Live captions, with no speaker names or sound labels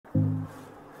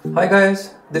Hi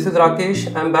guys, this is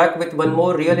Rakesh. I'm back with one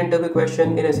more real interview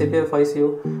question in SAP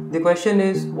FICO. The question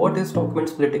is, what is document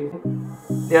splitting?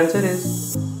 The answer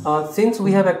is, since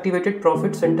we have activated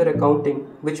profit center accounting,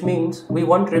 which means we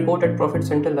want report at profit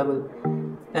center level.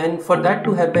 And for that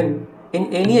to happen,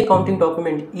 in any accounting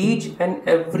document, each and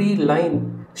every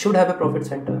line should have a profit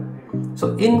center.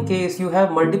 So in case you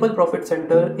have multiple profit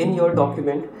center in your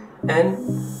document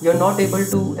and you're not able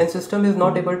to, and system is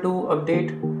not able to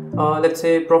update, let's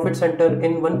say profit center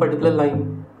in one particular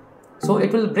line, so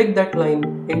it will break that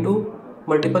line into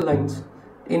multiple lines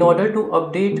in order to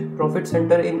update profit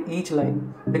center in each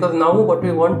line, because now what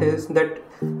we want is that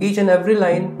each and every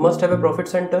line must have a profit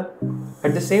center.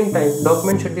 At the same time,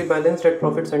 document should be balanced at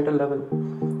profit center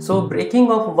level. So breaking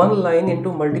of one line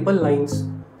into multiple lines,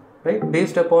 right,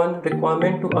 based upon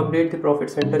requirement to update the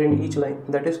profit center in each line,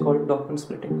 that is called document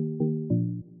splitting.